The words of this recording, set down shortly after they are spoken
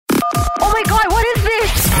my God, what is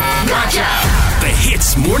this? The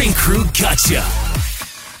Hits Morning Crew Gotcha.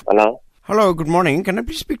 Hello? Hello, good morning. Can I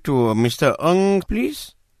please speak to Mr. Ng,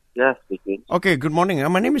 please? Yes, speaking. Okay, good morning.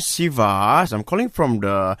 My name is Siva. I'm calling from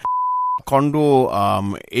the condo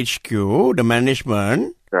HQ, the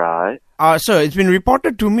management. Right. Sir, it's been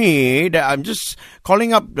reported to me that I'm just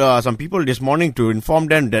calling up some people this morning to inform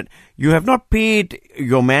them that you have not paid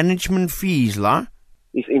your management fees, lah.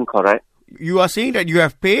 It's incorrect. You are saying that you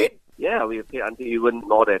have paid? Yeah, we pay until even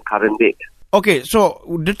more than current date. Okay, so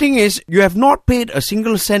the thing is, you have not paid a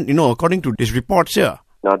single cent, according to this report, sir.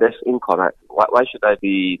 No, that's incorrect. Why should I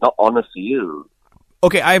be not honest to you?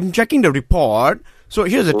 Okay, I'm checking the report. So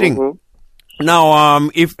here's the thing. Now,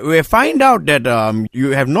 if we find out that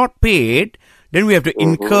you have not paid, then we have to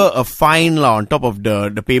incur a fine on top of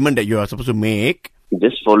the payment that you are supposed to make. You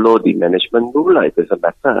just follow the management rule. It doesn't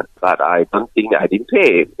matter. But I don't think I didn't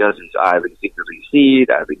pay because I received the receipt,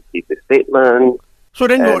 I received the statement. So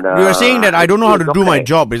then you are saying that I don't know how to do my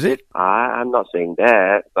job, is it? I'm not saying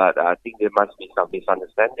that, but I think there must be some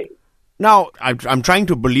misunderstanding. Now, I'm trying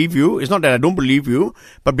to believe you. It's not that I don't believe you,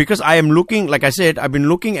 but because I am looking, like I said, I've been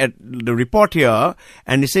looking at the report here,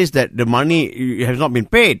 and it says that the money has not been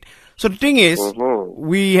paid. So the thing is,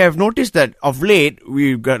 we have noticed that of late,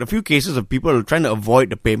 we've got a few cases of people trying to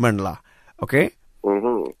avoid the payment, lah. Okay?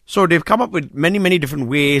 So they've come up with many, many different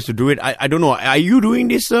ways to do it. I don't know. Are you doing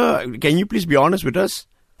this, sir? Can you please be honest with us?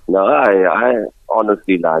 No, I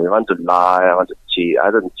honestly lie. I want to lie. I want to cheat.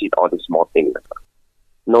 I don't cheat all these small things.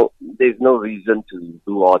 No, there's no reason to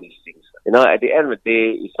do all these things. At the end of the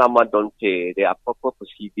day, if someone don't pay, there are proper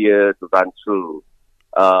procedure to run through.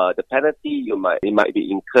 The penalty it might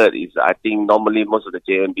be incurred is, I think normally most of the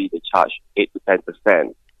JMB they charge 8 to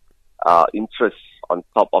 10% interest on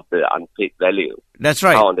top of the unpaid value. That's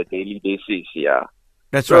right. On the daily basis, yeah.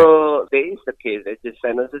 That's right. So there is the case. They just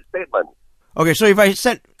send us a statement. Okay, so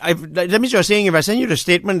that means you're saying if I send you the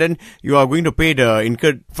statement, then you are going to pay the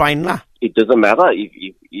incurred fine, lah. It doesn't matter.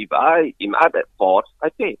 If I'm at fault, I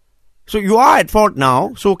pay. So you are at fault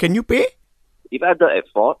now, so can you pay? If I'm not at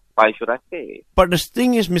fault, why should I pay? But the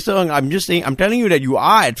thing is, Mr. Ng, I'm telling you that you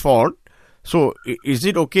are at fault. So is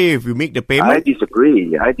it okay if you make the payment? I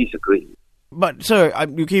disagree. But sir,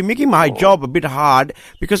 you're making my job a bit hard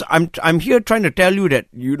because I'm here trying to tell you that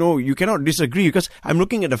you cannot disagree because I'm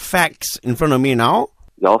looking at the facts in front of me now.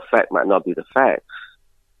 Your fact might not be the facts.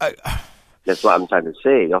 That's what I'm trying to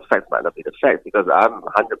say. Your facts might not be the facts because I'm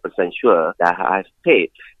 100% sure that I've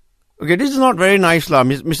paid. Okay, this is not very nice, lah,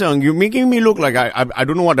 Mr. Ng. You're making me look like I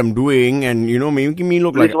don't know what I'm doing, and making me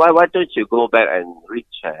look like. Why don't you go back and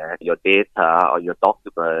recheck your data or your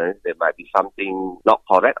documents? There might be something not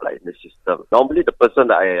correct in the system. Normally, the person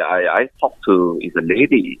that I talk to is a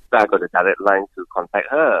lady. So I got a direct line to contact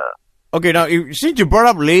her. Okay, now since you brought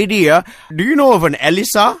up lady, do you know of an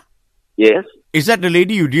Elisa? Yes. Is that the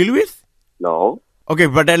lady you deal with? No. Okay,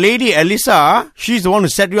 but that lady Elisa, she's the one who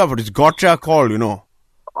set you up for this gotcha call,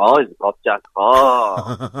 Oh, it's gotcha.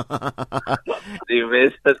 You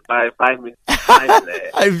wasted my 5 minutes.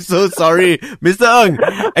 I'm so sorry. Mr. Ng.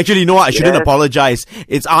 Actually, you know what? I shouldn't apologize.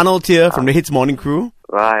 It's Arnold here from the Hits Morning Crew.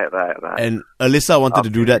 Right. And Alyssa wanted to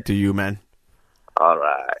do that to you, man. All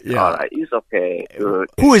right. Yeah. All right. It's okay. Good.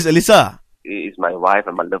 Who is Alyssa? It's my wife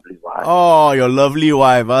and my lovely wife. Oh, your lovely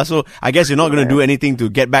wife. So I guess you're not going to do anything to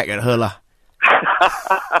get back at her, lah.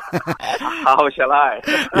 How shall I?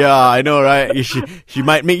 Yeah, I know, right? She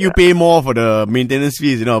might make you pay more for the maintenance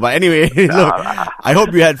fees, But anyway, look, I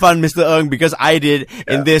hope you had fun, Mr. Ng, because I did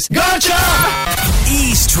in this. Gotcha!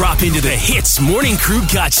 Eavesdrop into the Hits Morning Crew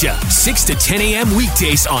Gotcha. 6 to 10 a.m.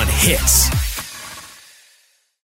 weekdays on Hits.